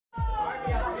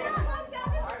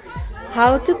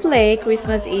How to play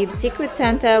Christmas Eve Secret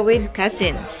Santa with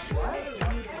cousins.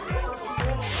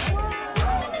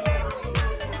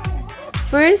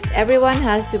 First, everyone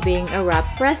has to bring a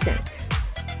wrapped present.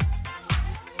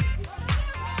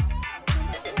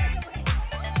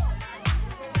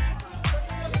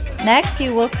 Next,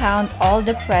 you will count all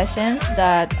the presents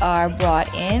that are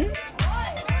brought in.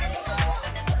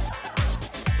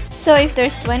 So if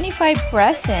there's 25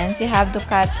 presents, you have to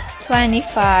cut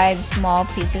 25 small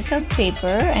pieces of paper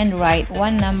and write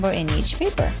one number in each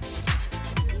paper.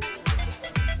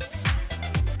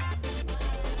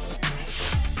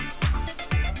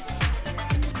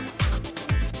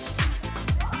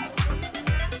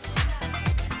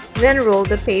 Then roll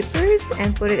the papers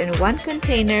and put it in one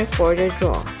container for the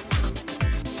draw.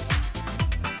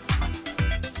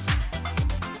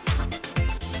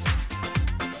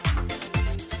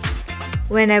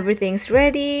 When everything's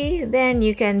ready, then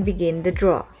you can begin the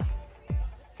draw.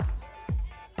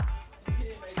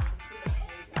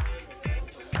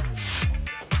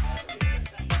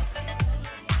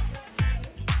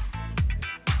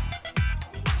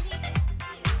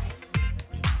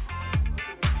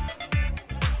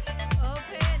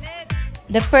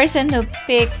 The person who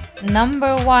picked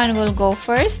number 1 will go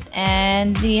first,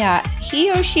 and he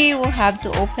or she will have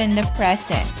to open the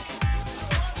present.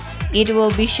 It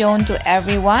will be shown to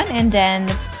everyone, and then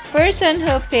the person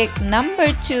who picked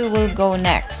number 2 will go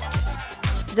next.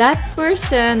 That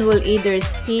person will either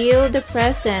steal the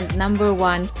present number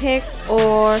 1 picked,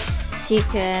 or she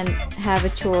can have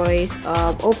a choice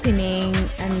of opening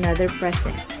another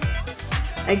present.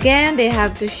 Again, they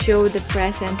have to show the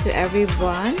present to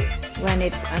everyone when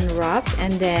it's unwrapped,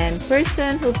 and then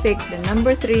person who picked the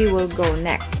number 3 will go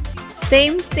next.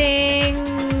 Same thing,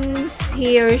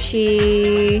 he or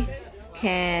she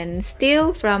can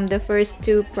steal from the first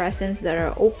 2 presents that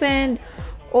are opened,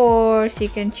 or she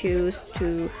can choose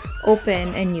to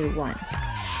open a new one.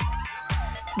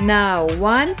 Now,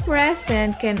 one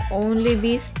present can only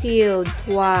be stealed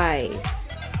twice,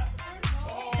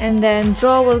 and then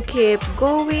draw will keep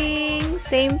going.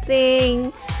 Same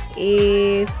thing,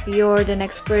 if you're the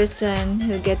next person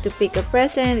who get to pick a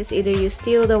present, it's either you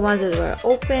steal the ones that were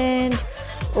opened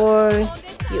or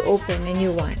you open a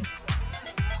new one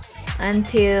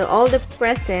until all the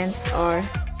presents are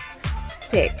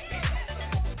picked.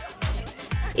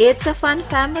 It's a fun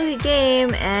family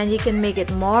game, and you can make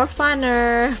it more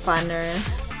funner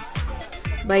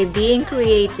by being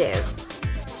creative.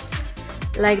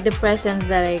 Like the presents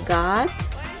that I got,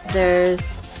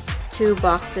 there's 2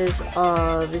 boxes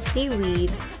of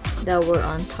seaweed that were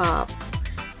on top,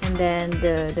 and then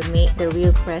the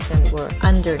real present were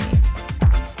underneath.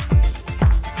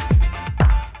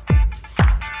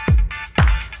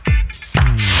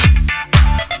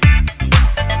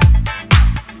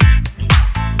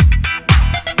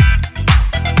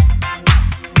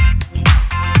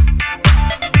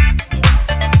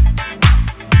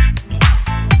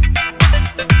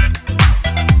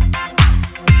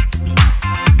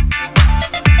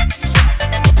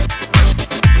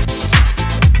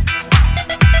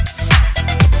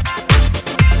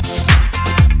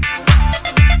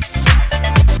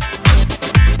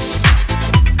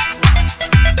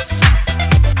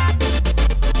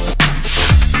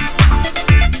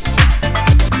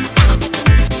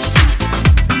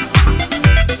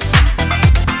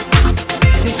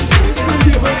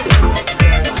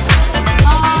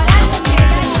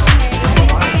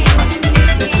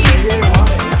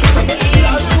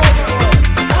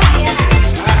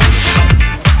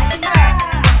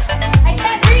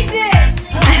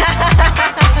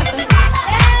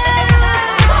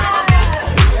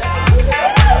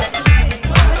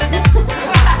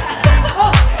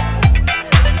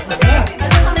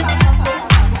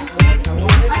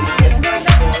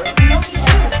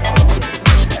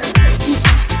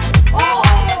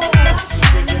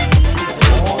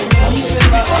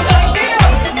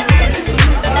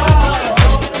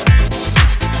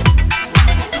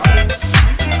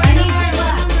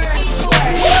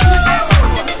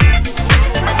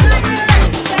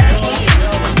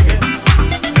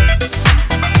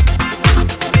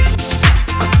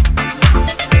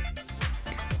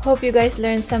 Hope you guys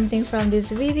learned something from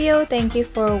this video. Thank you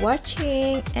for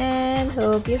watching, and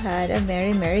hope you had a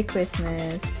Merry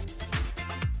Christmas.